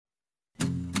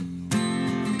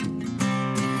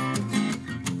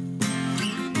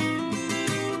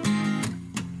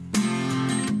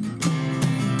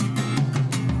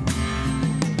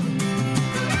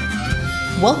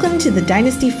Welcome to the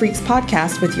Dynasty Freaks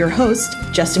podcast with your host,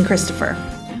 Justin Christopher.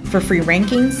 For free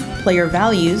rankings, player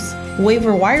values,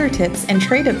 waiver wire tips, and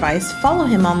trade advice, follow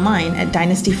him online at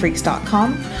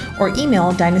dynastyfreaks.com or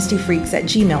email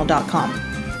dynastyfreaks@gmail.com.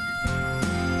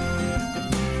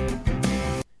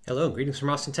 Hello and greetings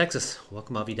from Austin, Texas.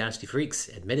 Welcome all of you Dynasty Freaks.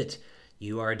 Admit it,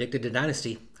 you are addicted to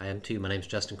Dynasty. I am too. My name is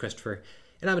Justin Christopher,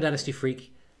 and I'm a Dynasty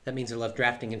Freak. That means I love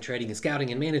drafting and trading and scouting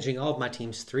and managing all of my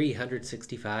teams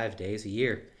 365 days a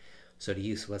year. So do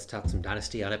you. So let's talk some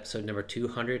Dynasty on episode number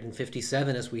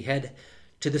 257 as we head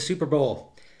to the Super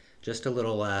Bowl. Just a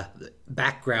little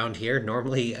background here.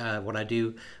 Normally what I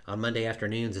do on Monday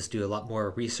afternoons is do a lot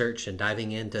more research and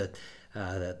diving into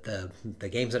the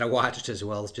games that I watched, as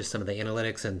well as just some of the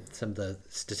analytics and some of the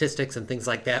statistics and things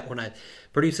like that. When I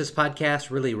produce this podcast,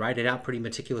 really write it out pretty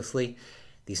meticulously.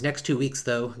 These next 2 weeks,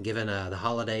 though, given the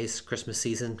holidays, Christmas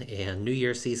season, and New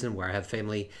Year's season, where I have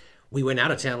family, we went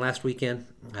out of town last weekend.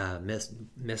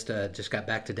 Just got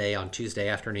back today on Tuesday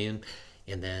afternoon,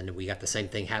 and then we got the same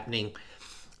thing happening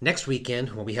next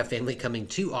weekend when we have family coming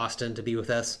to Austin to be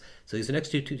with us. So these next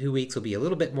two weeks will be a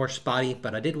little bit more spotty,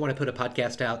 but I did want to put a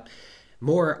podcast out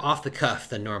more off the cuff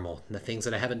than normal. The things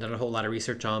that I haven't done a whole lot of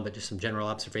research on, but just some general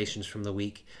observations from the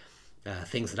week.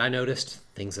 Things that I noticed,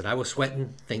 things that I was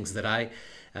sweating, things that I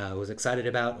was excited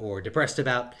about or depressed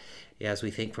about, as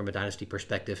we think from a Dynasty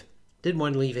perspective. Didn't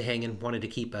want to leave it hanging, wanted to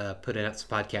keep putting out some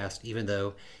podcasts, even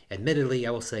though, admittedly,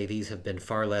 I will say these have been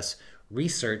far less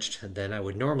researched than I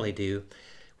would normally do,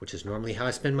 which is normally how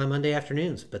I spend my Monday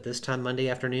afternoons. But this time, Monday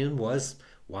afternoon was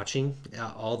watching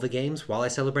all the games while I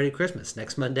celebrated Christmas.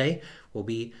 Next Monday, we'll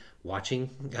be watching,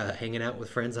 hanging out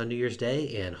with friends on New Year's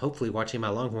Day, and hopefully watching my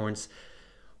Longhorns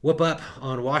whoop up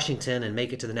on Washington and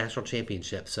make it to the national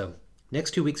championship. So next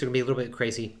 2 weeks are going to be a little bit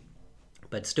crazy,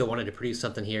 but still wanted to produce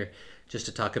something here just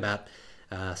to talk about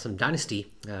some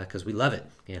Dynasty because we love it,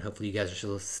 and hopefully you guys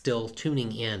are still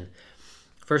tuning in.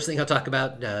 First thing I'll talk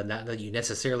about, not that you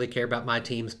necessarily care about my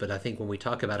teams, but I think when we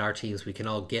talk about our teams, we can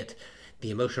all get the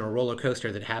emotional roller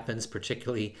coaster that happens,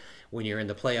 particularly when you're in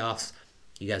the playoffs.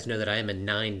 You guys know that I am in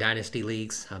 9 Dynasty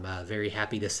leagues. I'm very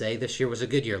happy to say this year was a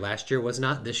good year. Last year was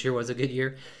not. This year was a good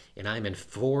year. And I'm in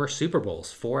 4 Super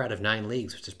Bowls, 4 out of 9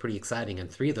 leagues, which is pretty exciting.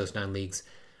 And 3 of those 9 leagues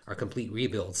are complete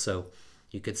rebuilds. So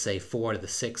you could say 4 out of the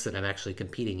 6 that I'm actually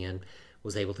competing in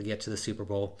was able to get to the Super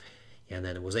Bowl. And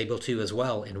then was able to as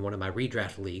well in one of my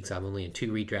redraft leagues. I'm only in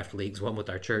 2 redraft leagues, one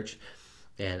with our church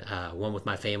and one with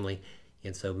my family.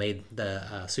 And so made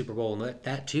the Super Bowl and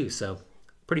that too. So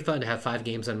pretty fun to have 5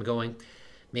 games I'm going.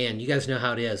 Man, you guys know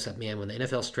how it is. Man, when the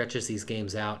NFL stretches these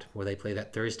games out, where they play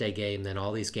that Thursday game, then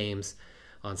all these games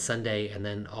on Sunday, and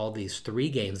then all these 3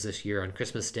 games this year on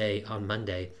Christmas Day on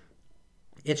Monday,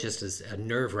 it just is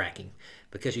nerve-wracking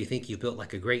because you think you've built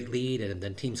like a great lead, and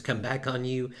then teams come back on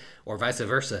you, or vice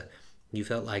versa. You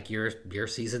felt like your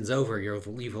season's over,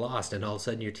 you've lost, and all of a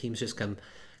sudden your teams just come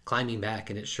climbing back,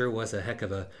 and it sure was a heck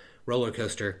of a roller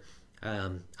coaster.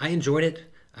 I enjoyed it.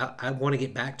 I want to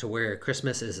get back to where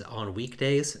Christmas is on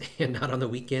weekdays and not on the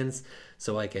weekends,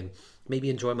 so I can maybe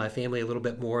enjoy my family a little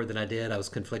bit more than I did. I was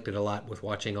conflicted a lot with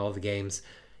watching all the games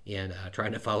and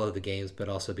trying to follow the games, but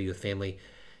also be with family.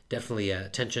 Definitely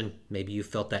tension. Maybe you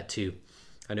felt that too.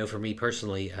 I know for me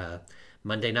personally,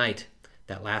 Monday night,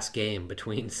 that last game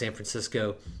between San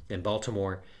Francisco and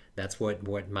Baltimore, that's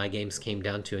what my games came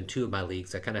down to in 2 of my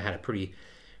leagues. I kind of had a pretty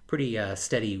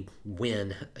steady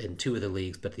win in 2 of the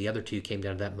leagues, but the other 2 came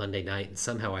down to that Monday night, and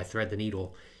somehow I thread the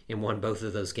needle and won both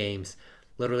of those games.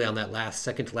 Literally on that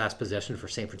second to last possession for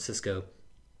San Francisco,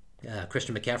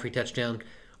 Christian McCaffrey touchdown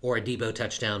or a Debo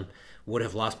touchdown would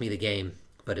have lost me the game,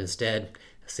 but instead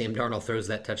Sam Darnold throws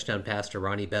that touchdown pass to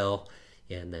Ronnie Bell,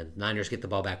 and then Niners get the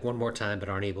ball back one more time but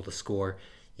aren't able to score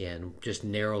and just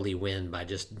narrowly win by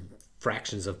just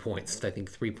fractions of points. I think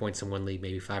 3 points in one league,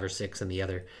 maybe 5 or 6 in the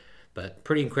other. But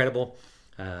pretty incredible.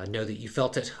 I know that you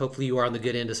felt it. Hopefully you are on the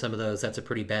good end of some of those. That's a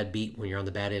pretty bad beat when you're on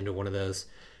the bad end of one of those.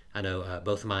 I know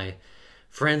both of my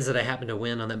friends that I happened to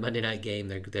win on that Monday night game,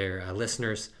 they're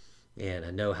listeners, and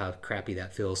I know how crappy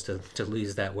that feels to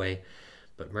lose that way.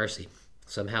 But mercy.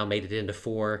 Somehow made it into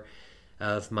 4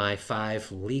 of my 5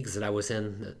 leagues that I was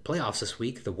in the playoffs this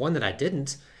week. The one that I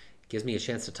didn't gives me a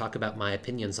chance to talk about my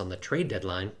opinions on the trade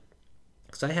deadline.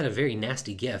 Because I had a very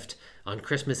nasty gift on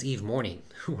Christmas Eve morning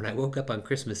when I woke up on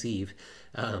Christmas Eve.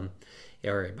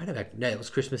 Or it might have, no, it was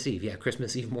Christmas Eve. Yeah,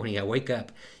 Christmas Eve morning. I wake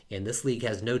up and this league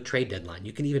has no trade deadline.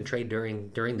 You can even trade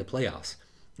during the playoffs.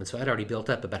 And so I'd already built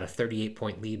up about a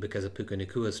 38-point lead because of Puka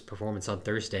Nakua's performance on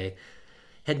Thursday.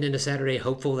 Heading into Saturday,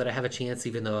 hopeful that I have a chance,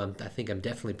 even though I think I'm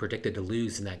definitely predicted to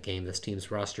lose in that game. This team's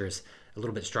roster is a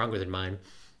little bit stronger than mine.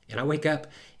 And I wake up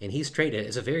and he's traded.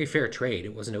 It's a very fair trade.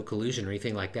 It wasn't no collusion or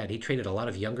anything like that. He traded a lot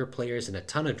of younger players and a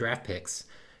ton of draft picks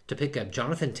to pick up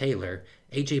Jonathan Taylor,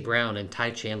 A.J. Brown, and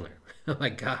Ty Chandler. Oh my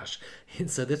gosh. And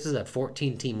so this is a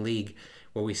 14-team league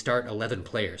where we start 11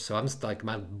 players. So I'm like,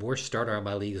 my worst starter on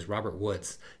my league is Robert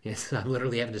Woods. And so I'm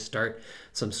literally having to start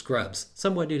some scrubs,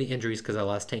 somewhat due to injuries because I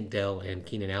lost Tank Dell and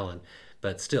Keenan Allen.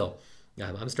 But still,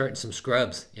 I'm starting some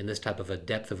scrubs in this type of a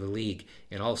depth of a league.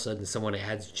 And all of a sudden someone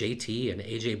adds JT and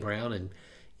A.J. Brown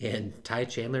and Ty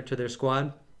Chandler to their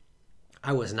squad.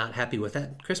 I was not happy with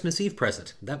that Christmas Eve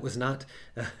present. That was not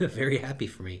very happy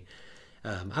for me.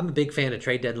 I'm a big fan of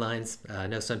trade deadlines. I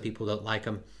know some people don't like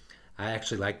them. I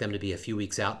actually like them to be a few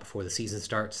weeks out before the season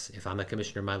starts. If I'm a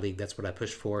commissioner in my league, that's what I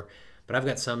push for. But I've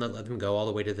got some that let them go all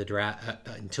the way to the draft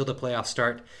until the playoffs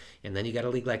start. And then you got a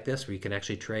league like this where you can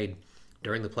actually trade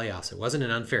during the playoffs. It wasn't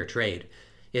an unfair trade.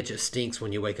 It just stinks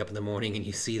when you wake up in the morning and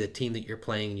you see the team that you're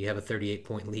playing and you have a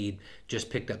 38-point lead,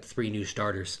 just picked up 3 new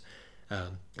starters.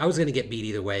 I was going to get beat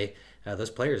either way.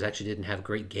 Those players actually didn't have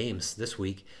great games this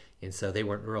week, and so they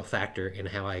weren't a real factor in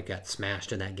how I got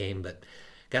smashed in that game. But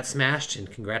got smashed,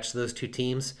 and congrats to those 2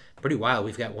 teams. Pretty wild.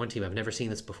 We've got one team, I've never seen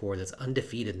this before, that's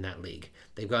undefeated in that league.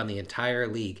 They've gone the entire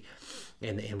league.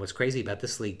 And what's crazy about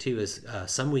this league, too, is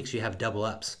some weeks you have double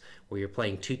ups where you're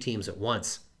playing 2 teams at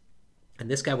once. And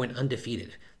this guy went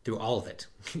undefeated through all of it.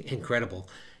 Incredible.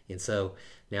 And so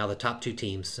now the top 2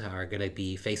 teams are going to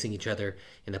be facing each other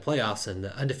in the playoffs, and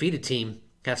the undefeated team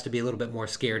has to be a little bit more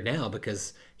scared now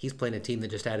because he's playing a team that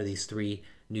just added these 3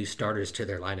 new starters to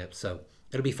their lineup. So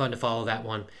it'll be fun to follow that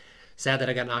one. Sad that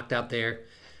I got knocked out there.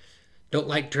 Don't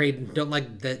like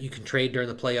that you can trade during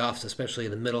the playoffs, especially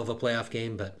in the middle of a playoff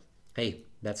game, but hey,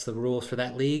 that's the rules for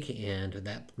that league, and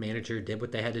that manager did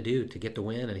what they had to do to get the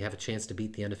win and have a chance to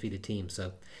beat the undefeated team.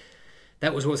 So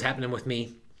that was what was happening with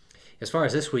me. As far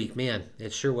as this week, man,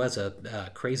 it sure was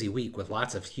a crazy week with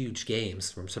lots of huge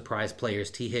games from surprise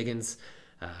players. T. Higgins,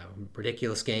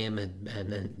 ridiculous game, and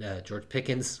then George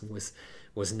Pickens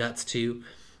was nuts too,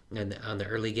 and on the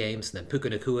early games. And then Puka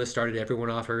Nacua started everyone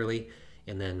off early,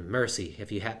 and then mercy,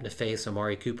 if you happen to face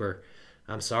Amari Cooper,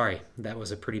 I'm sorry, that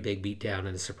was a pretty big beatdown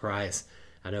and a surprise.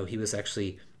 I know he was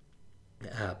actually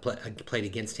played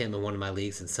against him in one of my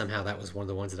leagues, and somehow that was one of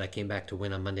the ones that I came back to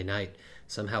win on Monday night.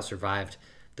 Somehow survived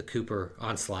the Cooper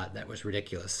onslaught. That was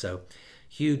ridiculous. So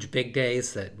huge big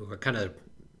days that were kind of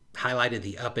highlighted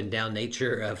the up and down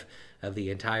nature of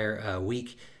the entire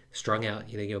week, strung out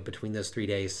between those 3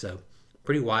 days. So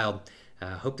pretty wild.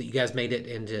 Hope that you guys made it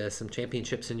into some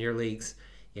championships in your leagues,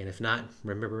 and if not,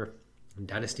 remember,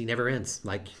 Dynasty never ends.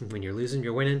 Like, when you're losing,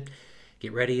 you're winning.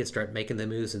 Get ready and start making the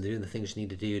moves and doing the things you need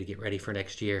to do to get ready for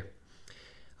next year.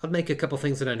 I'll make a couple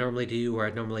things that I normally do,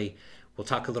 where we'll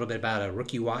talk a little bit about a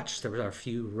rookie watch. There were a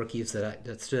few rookies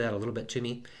that stood out a little bit to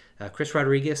me. Chris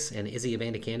Rodriguez and Izzy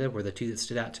Abanikanda were the 2 that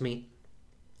stood out to me.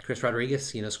 Chris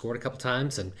Rodriguez, scored a couple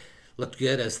times and looked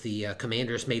good as the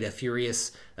Commanders made a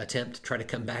furious attempt to try to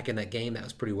come back in that game. That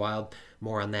was pretty wild.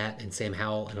 More on that and Sam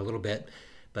Howell in a little bit.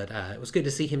 But it was good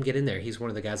to see him get in there. He's one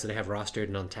of the guys that I have rostered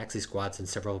and on taxi squads in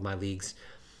several of my leagues.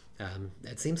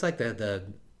 It seems like the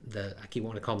I keep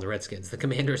wanting to call them the Redskins. The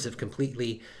Commanders have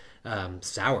completely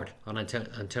soured on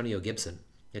Antonio Gibson.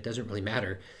 It doesn't really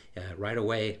matter. Right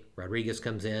away, Rodriguez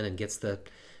comes in and gets the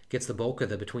bulk of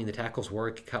the between the tackles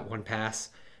work. Caught one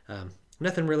pass.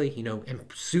 Nothing really,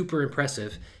 super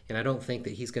impressive. And I don't think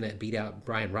that he's going to beat out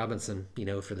Brian Robinson,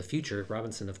 for the future.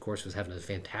 Robinson, of course, was having a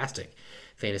fantastic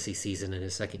fantasy season in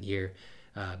his second year.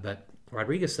 But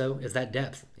Rodriguez, though, is that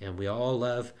depth. And we all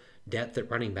love depth at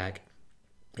running back.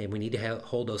 And we need to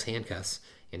hold those handcuffs.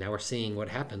 And now we're seeing what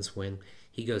happens when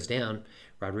he goes down.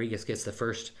 Rodriguez gets the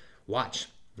first watch.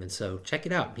 And so check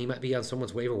it out. He might be on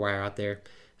someone's waiver wire out there.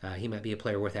 He might be a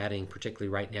player worth adding,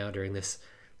 particularly right now during this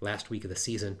last week of the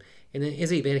season. And then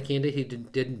Izzy Abanikanda, he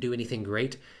didn't do anything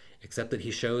great, except that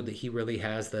he showed that he really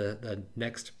has the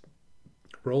next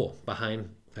role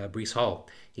behind Breece Hall.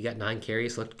 He got 9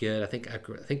 carries, looked good. I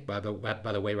think by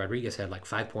the way, Rodriguez had like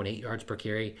 5.8 yards per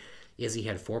carry. Izzy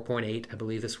had 4.8, I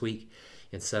believe, this week.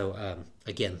 And so,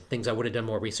 again, things I would have done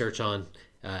more research on,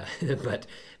 but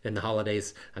in the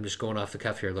holidays, I'm just going off the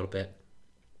cuff here a little bit.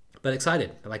 But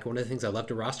excited. Like, one of the things I love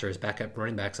to roster is backup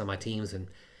running backs on my teams. And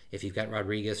if you've got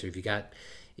Rodriguez or if you've got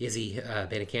Izzy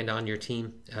Abanikanda on your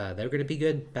team, they're going to be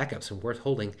good backups and worth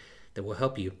holding that will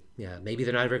help you. Maybe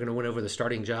they're not ever going to win over the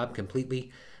starting job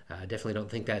completely. I definitely don't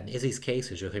think that in Izzy's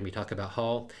case, as you'll hear me talk about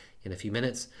Hall in a few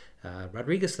minutes.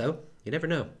 Rodriguez, though, you never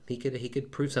know. He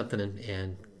could prove something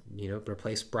and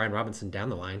replace Brian Robinson down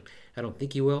the line. I don't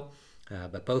think he will,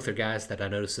 but both are guys that I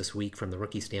noticed this week from the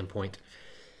rookie standpoint.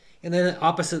 And then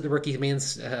opposite the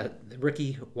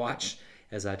rookie watch,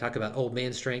 As I talk about old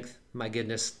man strength, my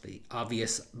goodness, the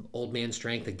obvious old man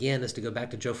strength again is to go back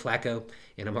to Joe Flacco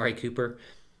and Amari Cooper.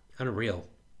 Unreal.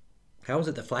 How is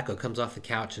it that Flacco comes off the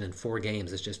couch and in 4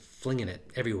 games is just flinging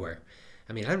it everywhere?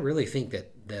 I mean, I really think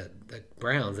that the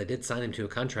Browns, they did sign him to a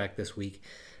contract this week.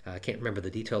 I can't remember the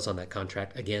details on that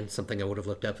contract. Again, something I would have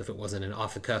looked up if it wasn't an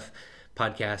off-the-cuff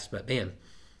podcast. But man,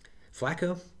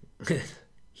 Flacco,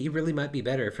 he really might be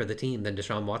better for the team than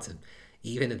Deshaun Watson,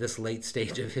 even at this late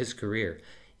stage of his career.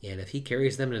 And if he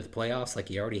carries them into the playoffs like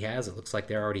he already has, it looks like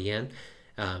they're already in,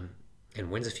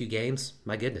 and wins a few games,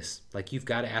 my goodness, like you've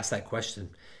got to ask that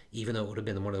question, even though it would have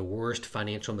been one of the worst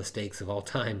financial mistakes of all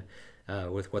time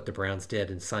with what the Browns did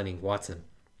in signing Watson.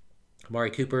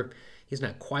 Amari Cooper, he's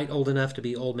not quite old enough to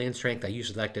be old man strength. I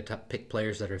usually like to pick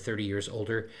players that are 30 years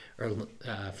older or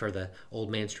for the old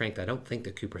man strength. I don't think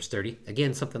that Cooper's 30.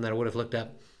 Again, something that I would have looked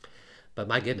up. But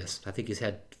my goodness, I think he's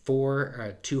had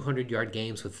 4 200-yard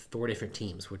games with 4 different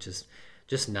teams, which is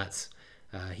just nuts.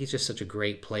 He's just such a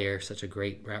great player, such a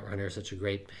great route runner, such a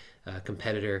great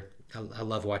competitor. I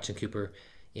love watching Cooper,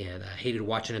 and I hated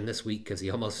watching him this week because he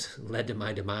almost led to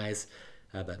my demise.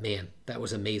 But man, that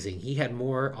was amazing. He had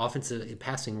more offensive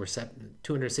passing,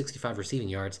 265 receiving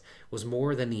yards, was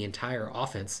more than the entire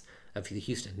offense of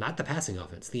Houston. Not the passing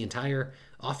offense, the entire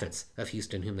offense of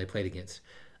Houston whom they played against.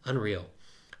 Unreal.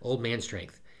 Old man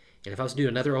strength. And if I was to do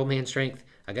another old man strength,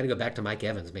 I got to go back to Mike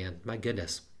Evans, man. My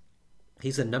goodness.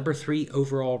 He's a number 3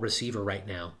 overall receiver right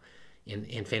now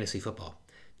in fantasy football.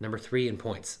 Number 3 in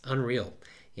points. Unreal.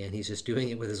 And he's just doing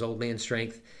it with his old man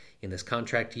strength in this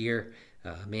contract year.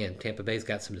 Man, Tampa Bay's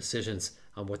got some decisions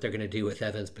on what they're going to do with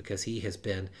Evans because he has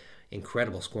been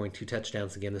incredible, scoring 2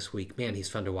 touchdowns again this week. Man, he's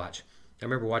fun to watch. I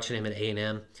remember watching him at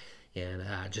A&M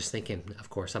and just thinking,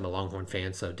 of course, I'm a Longhorn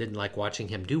fan, so didn't like watching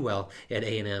him do well at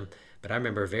A&M. But I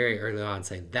remember very early on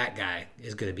saying that guy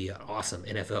is going to be an awesome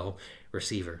NFL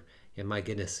receiver. And my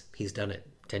goodness, he's done it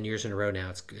 10 years in a row now.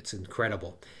 It's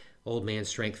incredible. Old man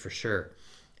strength for sure.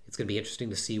 It's going to be interesting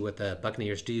to see what the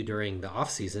Buccaneers do during the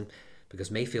offseason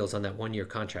because Mayfield's on that 1-year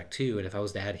contract too. And if I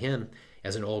was to add him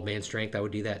as an old man strength, I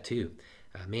would do that too.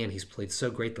 Man, he's played so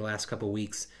great the last couple of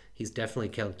weeks. He's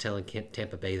definitely telling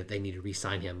Tampa Bay that they need to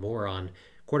re-sign him. More on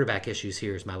quarterback issues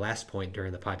here is my last point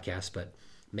during the podcast, but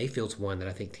Mayfield's one that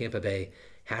I think Tampa Bay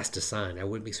has to sign. I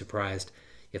wouldn't be surprised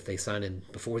if they sign him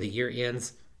before the year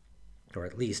ends, or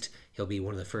at least he'll be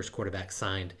one of the first quarterbacks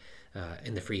signed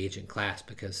in the free agent class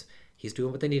because he's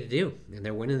doing what they need to do, and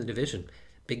they're winning the division.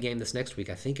 Big game this next week,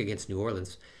 I think, against New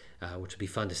Orleans, which will be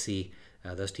fun to see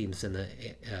those teams in the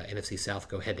NFC South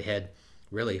go head-to-head.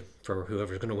 Really, for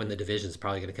whoever's going to win the division is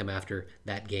probably going to come after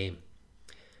that game.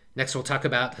 Next, we'll talk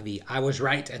about the I was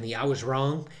right and the I was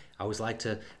wrong. I always like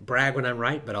to brag when I'm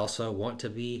right, but also want to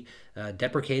be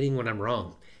deprecating when I'm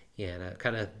wrong. And I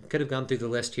kind of could have gone through the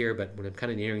list here, but when I'm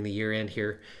kind of nearing the year end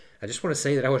here, I just want to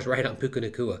say that I was right on Puka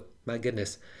Nacua. My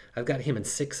goodness, I've got him in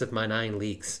 5 of my 9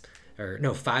 leagues.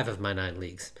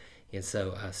 And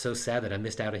so sad that I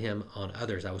missed out on him on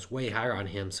others. I was way higher on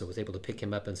him, so was able to pick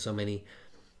him up in so many.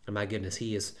 And my goodness,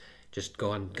 he has just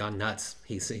gone nuts.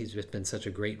 He's just been such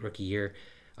a great rookie year.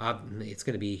 It's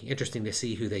going to be interesting to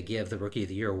see who they give the Rookie of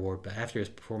the Year award, but after his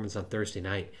performance on Thursday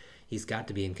night, he's got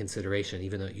to be in consideration,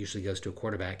 even though it usually goes to a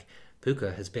quarterback.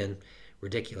 Puka has been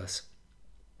ridiculous.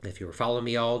 If you were following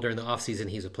me all during the offseason,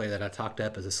 he's a player that I talked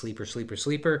up as a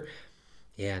sleeper.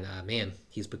 And man,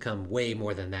 he's become way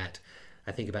more than that.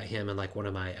 I think about him in like one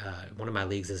of my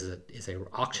leagues is a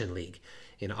auction league,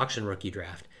 an auction rookie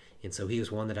draft. And so he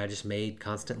was one that I just made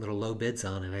constant little low bids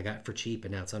on and I got for cheap,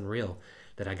 and now it's unreal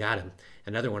that I got him.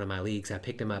 Another one of my leagues, I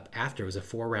picked him up after it was a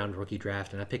 4-round rookie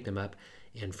draft, and I picked him up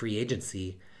in free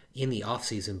agency in the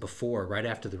offseason before, right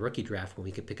after the rookie draft when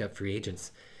we could pick up free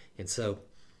agents. And so,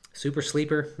 super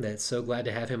sleeper, that's so glad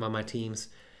to have him on my teams.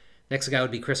 Next guy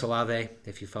would be Chris Olave.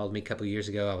 If you followed me a couple years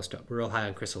ago, I was real high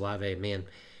on Chris Olave. Man,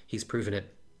 he's proven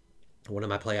it. One of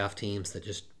my playoff teams that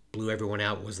just blew everyone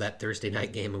out was that Thursday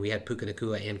night game, and we had Puka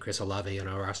Nacua and Chris Olave on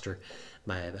our roster.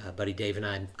 My buddy Dave and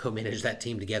I co-managed that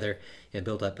team together and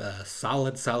built up a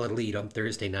solid lead on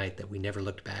Thursday night that we never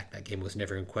looked back. That game was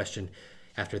never in question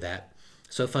after that.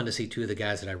 So fun to see 2 of the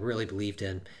guys that I really believed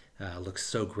in look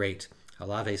so great.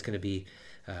 Olave is going to be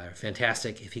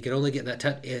fantastic. If he could only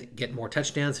get more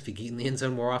touchdowns, if he could get in the end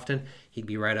zone more often, he'd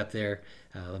be right up there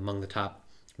among the top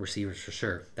receivers for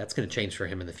sure. That's going to change for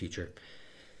him in the future.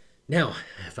 Now,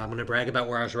 if I'm going to brag about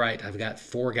where I was right, I've got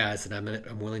 4 guys that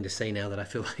I'm willing to say now that I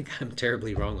feel like I'm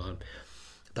terribly wrong on.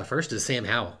 The first is Sam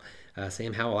Howell.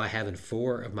 Sam Howell I have in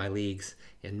 4 of my leagues,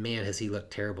 and man, has he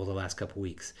looked terrible the last couple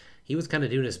weeks. He was kind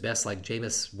of doing his best like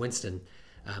Jameis Winston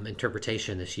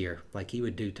interpretation this year. Like he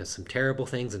would do to some terrible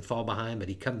things and fall behind, but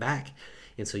he'd come back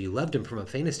And so you loved him from a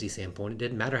fantasy standpoint. It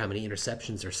didn't matter how many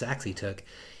interceptions or sacks he took.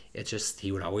 It's just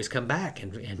he would always come back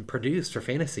and produce for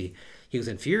fantasy. He was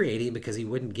infuriating because he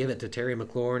wouldn't give it to Terry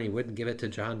McLaurin. He wouldn't give it to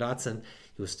John Dotson.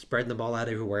 He was spreading the ball out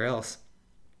everywhere else.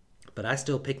 But I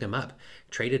still picked him up,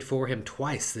 traded for him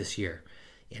twice this year,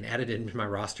 and added it into my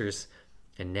rosters.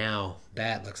 And now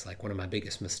that looks like one of my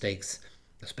biggest mistakes,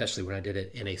 especially when I did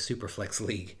it in a super flex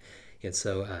league. And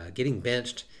so getting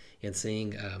benched and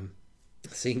seeing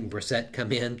Brissett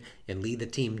come in and lead the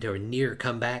team to a near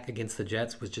comeback against the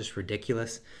Jets was just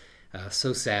ridiculous.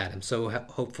 So sad. I'm so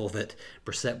hopeful that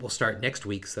Brissett will start next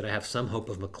week so that I have some hope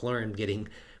of McLaurin getting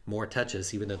more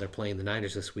touches, even though they're playing the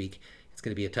Niners this week. It's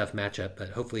going to be a tough matchup, but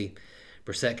hopefully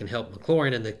Brissett can help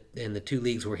McLaurin in the two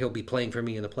leagues where he'll be playing for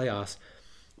me in the playoffs.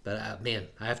 But man,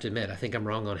 I have to admit, I think I'm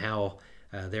wrong on how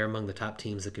they're among the top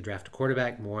teams that could draft a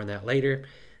quarterback. More on that later.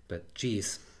 But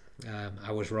geez,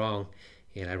 I was wrong,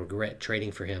 and I regret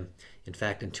trading for him. In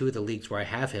fact, in two of the leagues where I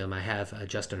have him, I have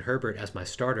Justin Herbert as my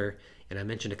starter, and I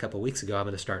mentioned a couple weeks ago I'm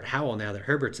going to start Howell now that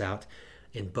Herbert's out.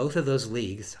 In both of those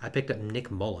leagues, I picked up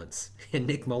Nick Mullins, and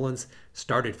Nick Mullins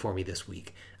started for me this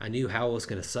week. I knew Howell was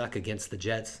going to suck against the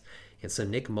Jets, and so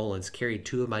Nick Mullins carried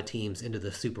two of my teams into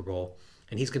the Super Bowl,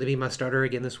 and he's going to be my starter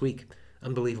again this week.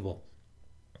 Unbelievable.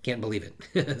 Can't believe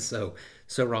it. so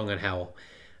wrong on Howell.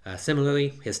 Similarly,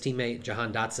 his teammate,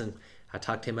 Jahan Dotson, I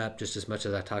talked him up just as much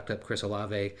as I talked up Chris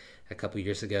Olave a couple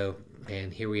years ago,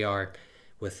 and here we are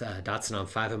with Dotson on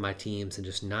 5 of my teams and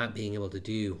just not being able to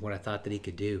do what I thought that he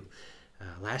could do.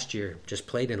 Last year, just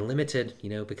played in limited,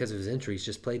 because of his injuries,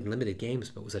 just played in limited games,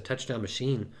 but was a touchdown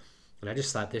machine. And I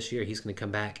just thought this year he's going to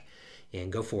come back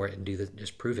and go for it and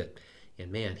just prove it.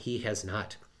 And man, he has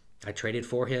not. I traded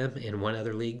for him in one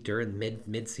other league during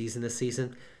mid-season this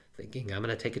season, thinking I'm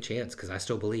going to take a chance because I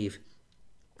still believe.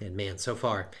 And man, so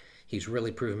far, he's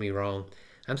really proven me wrong.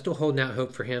 I'm still holding out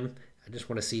hope for him. I just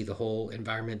want to see the whole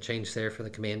environment change there for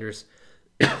the Commanders.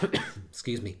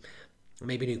 Excuse me.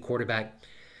 Maybe new quarterback.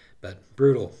 But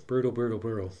brutal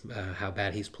how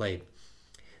bad he's played.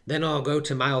 Then I'll go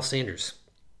to Miles Sanders,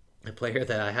 a player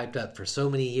that I hyped up for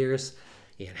so many years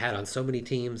and had on so many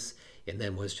teams, and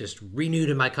then was just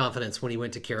renewed in my confidence when he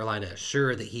went to Carolina,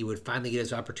 sure that he would finally get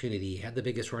his opportunity. He had the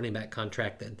biggest running back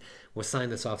contract that was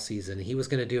signed this offseason, and he was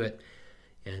going to do it.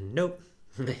 And nope,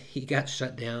 he got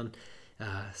shut down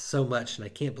so much, and I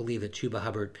can't believe that Chuba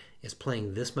Hubbard is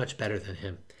playing this much better than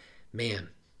him. Man,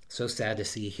 so sad to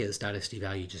see his dynasty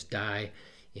value just die,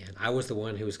 and I was the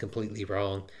one who was completely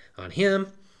wrong on him.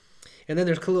 And then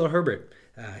there's Khalil Herbert.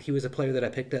 He was a player that I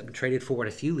picked up and traded for in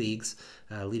a few leagues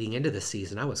leading into this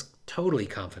season. I was totally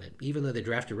confident, even though they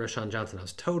drafted Rashawn Johnson, I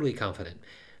was totally confident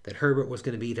that Herbert was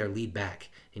going to be their lead back,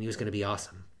 and he was going to be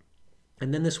awesome.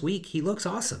 And then this week, he looks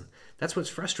awesome. That's what's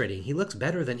frustrating. He looks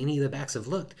better than any of the backs have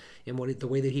looked in the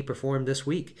way that he performed this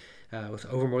week with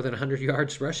over more than 100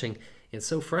 yards rushing. It's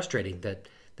so frustrating that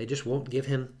they just won't give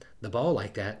him the ball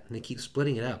like that, and they keep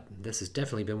splitting it up. This has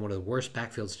definitely been one of the worst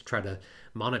backfields to try to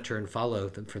monitor and follow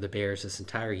them for the Bears this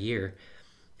entire year.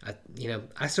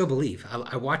 I still believe.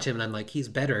 I watch him, and I'm like, he's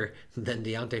better than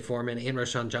Deontay Foreman and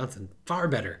Rashawn Johnson. Far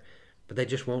better. But they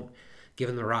just won't give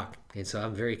him the rock. And so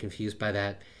I'm very confused by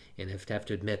that, and have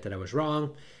to admit that I was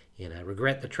wrong, and I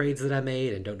regret the trades that I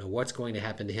made and don't know what's going to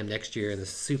happen to him next year in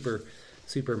this super,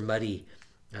 super muddy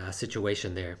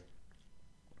situation there.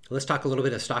 Let's talk a little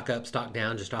bit of stock up, stock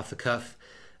down, just off the cuff.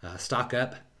 Stock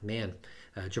up, man,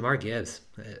 Jahmyr Gibbs,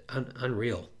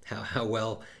 unreal how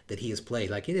well that he has played.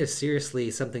 Like, it is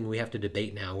seriously something we have to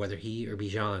debate now, whether he or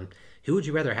Bijan. Who would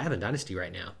you rather have in Dynasty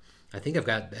right now? I think I've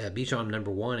got Bijan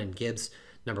number 1 and Gibbs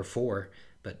number 4,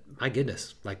 but my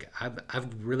goodness, like I'm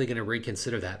really going to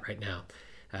reconsider that right now.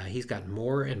 He's gotten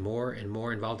more and more and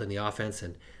more involved in the offense,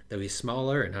 and though he's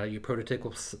smaller and not your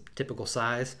prototypical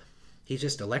size, he's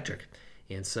just electric.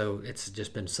 And so it's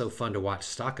just been so fun to watch.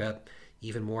 Stock up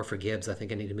even more for Gibbs. I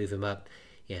think I need to move him up.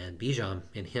 And Bijan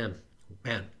and him,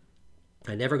 man,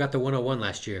 I never got the 101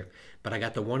 last year, but I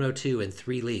got the 102 in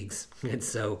 3 leagues. And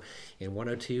so in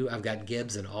 102, I've got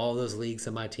Gibbs in all those leagues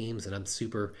on my teams, and I'm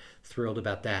super thrilled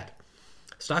about that.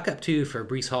 Stock up too for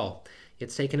Breece Hall.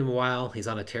 It's taken him a while. He's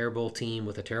on a terrible team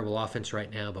with a terrible offense right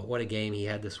now, but what a game he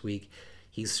had this week.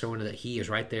 He's showing that he is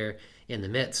right there in the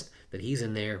midst, that he's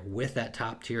in there with that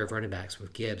top tier of running backs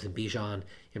with Gibbs and Bijan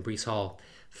and Breece Hall.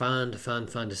 Fun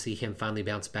to see him finally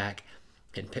bounce back.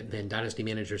 And dynasty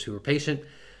managers who were patient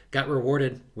got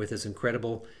rewarded with his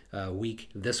incredible week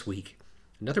this week.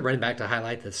 Another running back to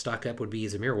highlight that stock up would be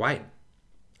Zamir White.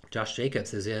 Josh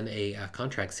Jacobs is in a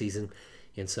contract season,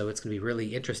 And so it's going to be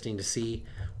really interesting to see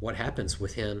what happens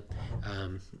with him.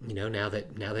 Now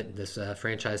that this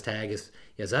franchise tag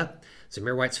is up,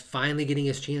 Zamir White's finally getting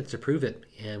his chance to prove it.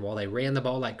 And while they ran the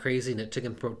ball like crazy, and it took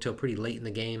him till pretty late in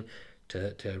the game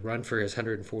to run for his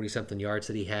 140 something yards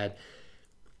that he had,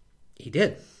 he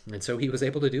did. And so he was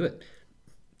able to do it.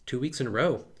 2 weeks in a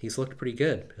row, he's looked pretty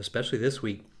good, especially this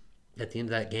week at the end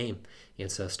of that game. And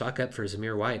so stock up for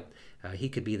Zamir White. He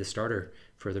could be the starter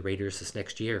for the Raiders this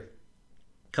next year.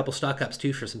 Couple stock ups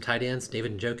too for some tight ends.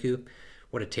 David Njoku,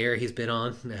 what a tear he's been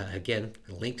on. Again,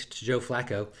 linked to Joe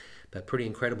Flacco, but pretty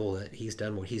incredible that he's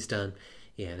done what he's done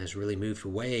and has really moved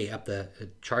way up the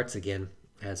charts again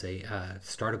as a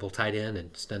startable tight end,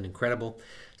 and it's done incredible.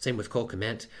 Same with Cole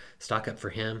Kmet. Stock up for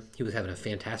him. He was having a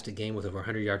fantastic game with over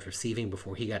 100 yards receiving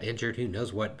before he got injured. Who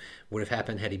knows what would have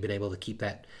happened had he been able to keep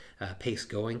that pace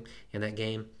going in that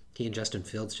game. He and Justin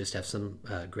Fields just have some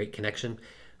great connection.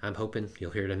 I'm hoping,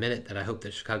 you'll hear in a minute, that I hope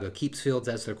that Chicago keeps Fields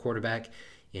as their quarterback.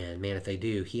 And man, if they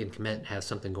do, he and Kmet have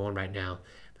something going right now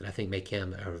that I think make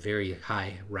him a very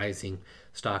high rising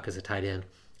stock as a tight end.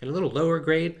 And a little lower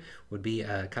grade would be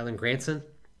Kylan Granson.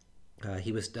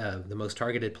 He was the most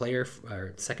targeted player,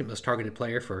 or second most targeted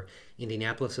player for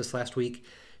Indianapolis this last week.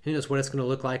 Who knows what it's going to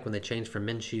look like when they change from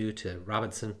Minshew to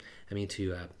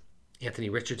Anthony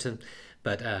Richardson.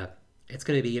 But it's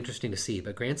going to be interesting to see.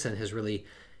 But Granson has really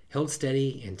held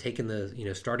steady and taken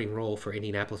the starting role for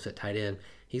Indianapolis at tight end.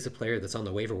 He's a player that's on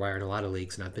the waiver wire in a lot of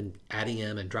leagues, and I've been adding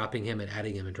him and dropping him and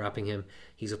adding him and dropping him.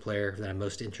 He's a player that I'm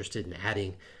most interested in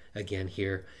adding again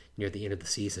here near the end of the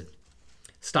season.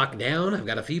 Stock down, I've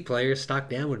got a few players. Stock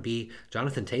down would be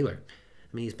Jonathan Taylor.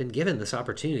 I mean, he's been given this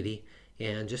opportunity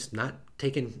and just not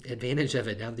taking advantage of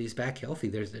it now that he's back healthy.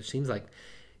 It seems like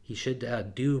he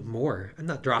should do more. I'm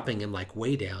not dropping him like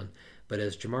way down, but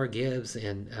as Jahmyr Gibbs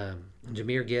and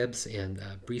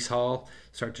Breece Hall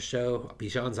start to show,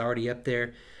 Bijan's already up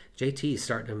there. JT's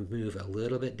starting to move a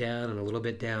little bit down and a little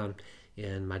bit down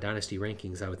in my Dynasty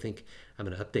rankings. I would think I'm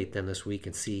going to update them this week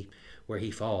and see where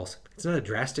he falls. It's not a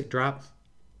drastic drop,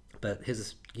 but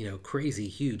his crazy,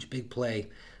 huge, big play,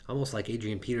 almost like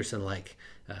Adrian Peterson-like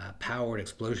power and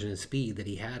explosion and speed that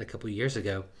he had a couple of years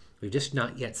ago, we've just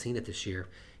not yet seen it this year,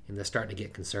 and that's starting to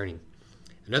get concerning.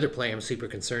 Another player I'm super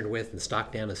concerned with and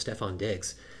stock down is Stephon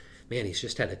Diggs. Man, he's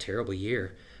just had a terrible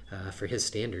year for his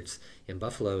standards, and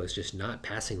Buffalo is just not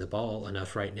passing the ball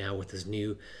enough right now with his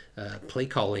new play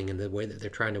calling and the way that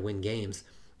they're trying to win games.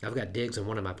 I've got Diggs on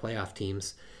one of my playoff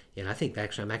teams, and I think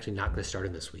I'm actually not going to start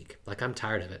him this week. Like, I'm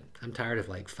tired of it. I'm tired of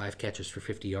like 5 catches for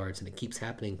 50 yards, and it keeps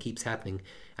happening.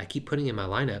 I keep putting him in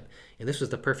my lineup, and this was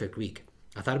the perfect week.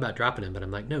 I thought about dropping him, but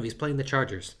I'm like, no, he's playing the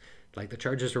Chargers. Like, the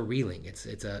Chargers are reeling. It's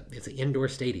an indoor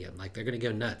stadium. Like, they're going to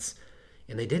go nuts.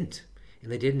 And they didn't.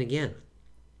 And they didn't again.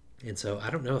 And so I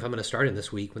don't know if I'm going to start him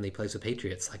this week when they play the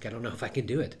Patriots. Like, I don't know if I can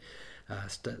do it.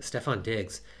 Stephon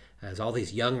Diggs, as all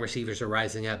these young receivers are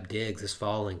rising up, Diggs is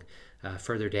falling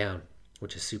further down,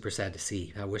 which is super sad to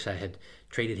see. I wish I had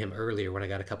traded him earlier when I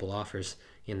got a couple offers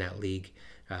in that league,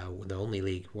 the only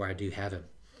league where I do have him.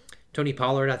 Tony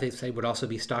Pollard, I think, would also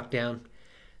be stocked down.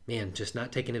 Man, just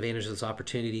not taking advantage of those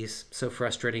opportunities. So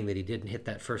frustrating that he didn't hit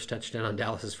that first touchdown on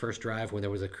Dallas's first drive when there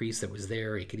was a crease that was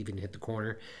there. He could even hit the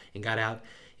corner and got out,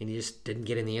 and he just didn't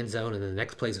get in the end zone, and then the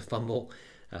next play is a fumble.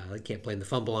 I can't blame the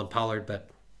fumble on Pollard, but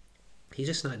he's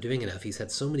just not doing enough. He's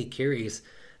had so many carries,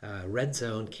 red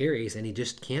zone carries, and he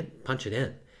just can't punch it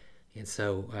in. And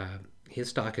so his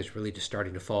stock is really just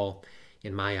starting to fall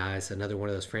in my eyes. Another one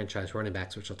of those franchise running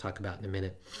backs, which I'll talk about in a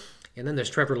minute. And then there's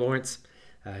Trevor Lawrence.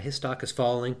 His stock is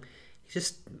falling. He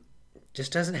just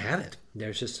doesn't have it.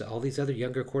 There's just all these other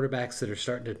younger quarterbacks that are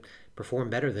starting to perform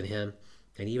better than him.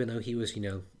 And even though he was,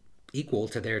 equal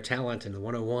to their talent and the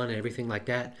 101 and everything like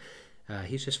that,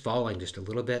 he's just falling just a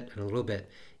little bit and a little bit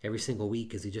every single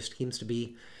week as he just seems to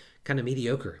be kind of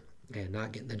mediocre and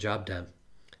not getting the job done.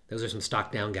 Those are some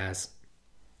stock down guys.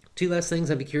 2 last things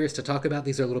I'd be curious to talk about.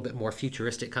 These are a little bit more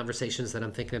futuristic conversations that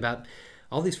I'm thinking about.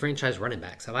 All these franchise running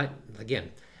backs.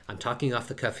 I'm talking off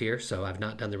the cuff here, so I've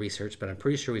not done the research, but I'm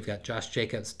pretty sure we've got Josh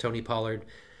Jacobs, Tony Pollard.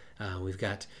 We've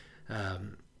got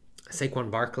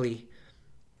Saquon Barkley.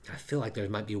 I feel like there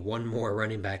might be one more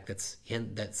running back that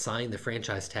signed the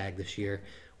franchise tag this year,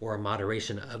 or a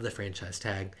moderation of the franchise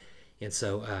tag. And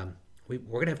so we're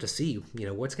going to have to see,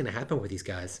 what's going to happen with these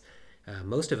guys.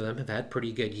 Most of them have had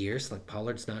pretty good years. Like,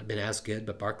 Pollard's not been as good,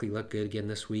 but Barkley looked good again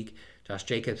this week. Josh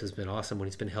Jacobs has been awesome when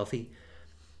he's been healthy.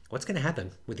 What's going to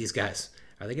happen with these guys?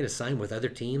 Are they going to sign with other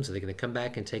teams? Are they going to come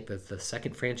back and take the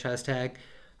second franchise tag?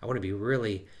 I want to be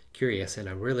really curious, and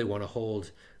I really want to hold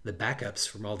the backups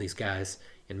from all these guys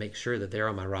and make sure that they're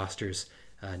on my rosters,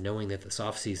 knowing that this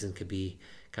offseason could be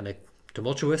kind of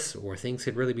tumultuous or things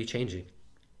could really be changing.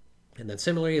 And then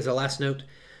similarly, as a last note,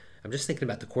 I'm just thinking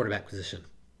about the quarterback position.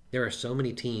 There are so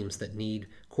many teams that need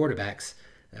quarterbacks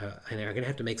and are going to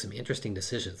have to make some interesting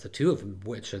decisions. The two of them,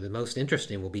 which are the most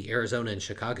interesting, will be Arizona and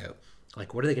Chicago.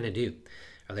 Like, what are they going to do?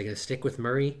 Are they going to stick with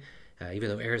Murray, even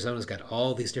though Arizona's got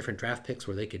all these different draft picks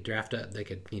where they could draft up, they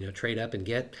could trade up and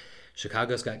get?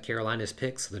 Chicago's got Carolina's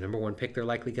picks, the number one pick they're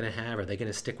likely going to have. Are they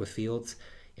going to stick with Fields?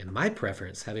 And my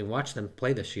preference, having watched them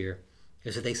play this year,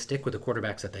 is that they stick with the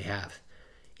quarterbacks that they have,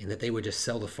 and that they would just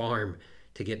sell the farm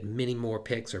to get many more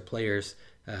picks or players,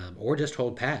 or just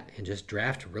hold pat and just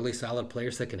draft really solid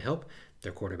players that can help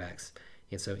their quarterbacks.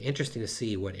 And so interesting to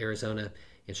see what Arizona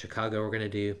and Chicago are going to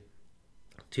do.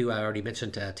 Two, I already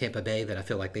mentioned Tampa Bay, that I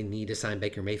feel like they need to sign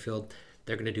Baker Mayfield.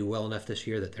 They're going to do well enough this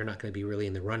year that they're not going to be really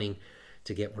in the running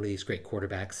to get one of these great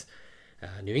quarterbacks.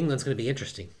 New England's going to be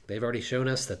interesting. They've already shown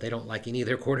us that they don't like any of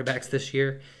their quarterbacks this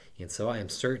year, and so I am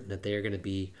certain that they are going to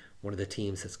be one of the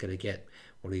teams that's going to get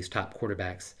one of these top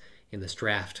quarterbacks in this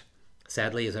draft.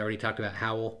 Sadly, as I already talked about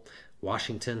Howell,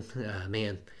 Washington,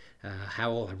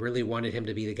 Howell, I really wanted him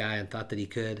to be the guy and thought that he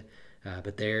could,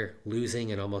 but they're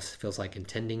losing and almost feels like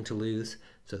intending to lose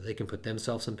so that they can put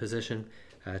themselves in position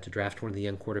to draft one of the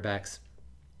young quarterbacks.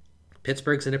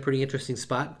 Pittsburgh's in a pretty interesting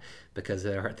spot because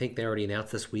I think they already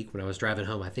announced this week when I was driving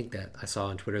home. I think that I saw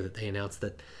on Twitter that they announced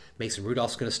that Mason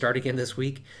Rudolph's going to start again this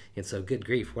week. And so good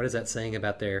grief, what is that saying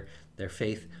about their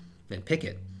faith in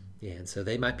Pickett? And so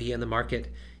they might be in the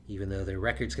market, even though their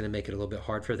record's going to make it a little bit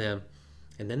hard for them.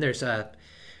 And then there's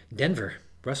Denver,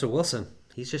 Russell Wilson.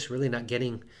 He's just really not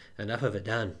getting enough of it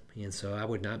done. And so I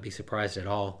would not be surprised at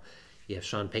all if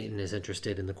Sean Payton is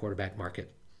interested in the quarterback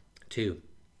market too.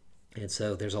 And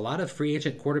so there's a lot of free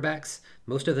agent quarterbacks.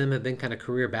 Most of them have been kind of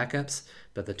career backups,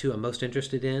 but the two I'm most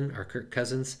interested in are Kirk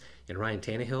Cousins and Ryan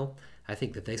Tannehill. I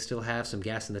think that they still have some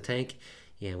gas in the tank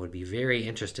and would be very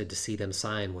interested to see them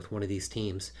sign with one of these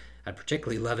teams. I'd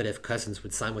particularly love it if Cousins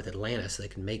would sign with Atlanta so they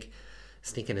can make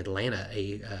stinking Atlanta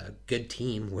a good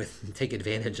team with take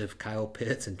advantage of Kyle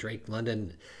Pitts and Drake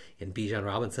London and Bijan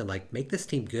Robinson. Like, make this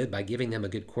team good by giving them a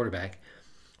good quarterback.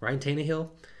 Ryan Tannehill,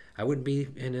 I wouldn't be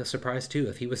in a surprise too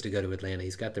if he was to go to Atlanta.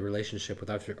 He's got the relationship with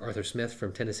Arthur Smith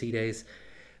from Tennessee days.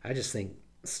 I just think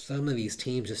some of these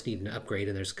teams just need an upgrade,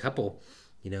 and there's a couple,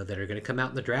 that are going to come out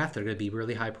in the draft. They're going to be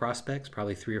really high prospects,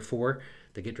 probably 3 or 4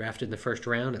 that get drafted in the first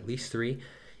round, at least 3.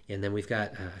 And then we've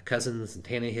got Cousins and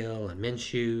Tannehill and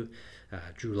Minshew,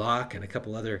 Drew Lock, and a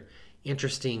couple other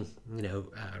interesting,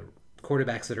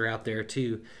 quarterbacks that are out there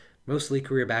too. Mostly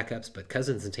career backups, but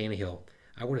Cousins and Tannehill,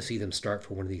 I want to see them start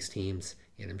for one of these teams.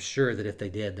 And I'm sure that if they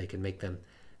did, they can make them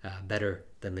better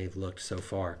than they've looked so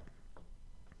far.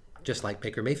 Just like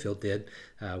Baker Mayfield did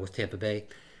with Tampa Bay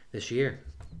this year.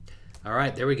 All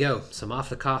right, there we go. Some off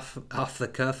the cuff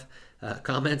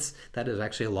comments. That is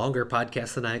actually a longer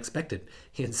podcast than I expected.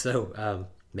 And so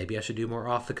maybe I should do more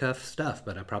off the cuff stuff,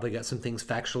 but I probably got some things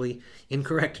factually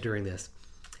incorrect during this.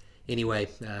 Anyway,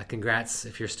 congrats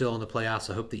if you're still in the playoffs.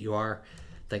 I hope that you are.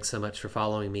 Thanks so much for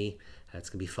following me. It's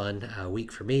going to be fun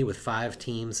week for me with 5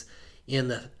 teams in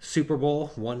the Super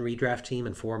Bowl, 1 redraft team,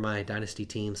 and 4 of my Dynasty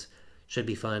teams. Should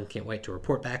be fun. Can't wait to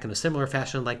report back in a similar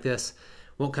fashion like this.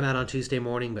 Won't come out on Tuesday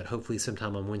morning, but hopefully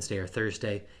sometime on Wednesday or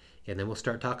Thursday. And then we'll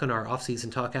start talking our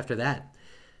off-season talk after that.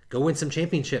 Go win some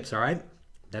championships, all right?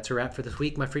 That's a wrap for this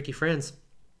week, my freaky friends.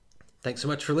 Thanks so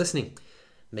much for listening.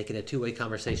 Make it a two-way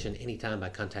conversation anytime by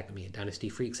contacting me at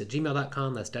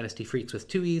dynastyfreaks@gmail.com. That's dynastyfreaks with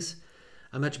 2 E's.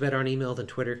 I'm much better on email than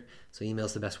Twitter, so email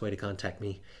is the best way to contact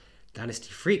me.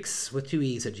 Dynastyfreaks with 2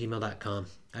 E's @gmail.com.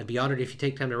 I'd be honored if you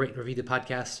take time to rate and review the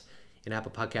podcast in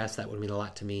Apple Podcasts. That would mean a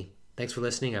lot to me. Thanks for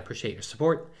listening. I appreciate your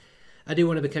support. I do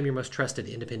want to become your most trusted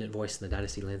independent voice in the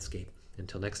Dynasty landscape.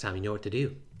 Until next time, you know what to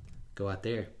do. Go out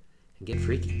there and get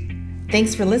freaky.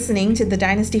 Thanks for listening to the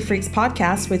Dynasty Freaks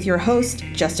podcast with your host,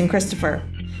 Justin Christopher.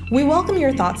 We welcome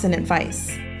your thoughts and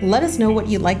advice. Let us know what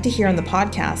you'd like to hear on the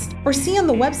podcast or see on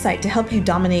the website to help you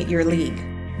dominate your league.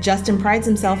 Justin prides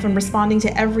himself in responding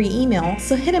to every email,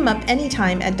 so hit him up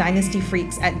anytime at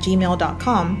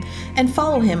dynastyfreaks@gmail.com and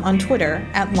follow him on Twitter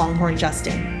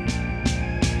 @LonghornJustin.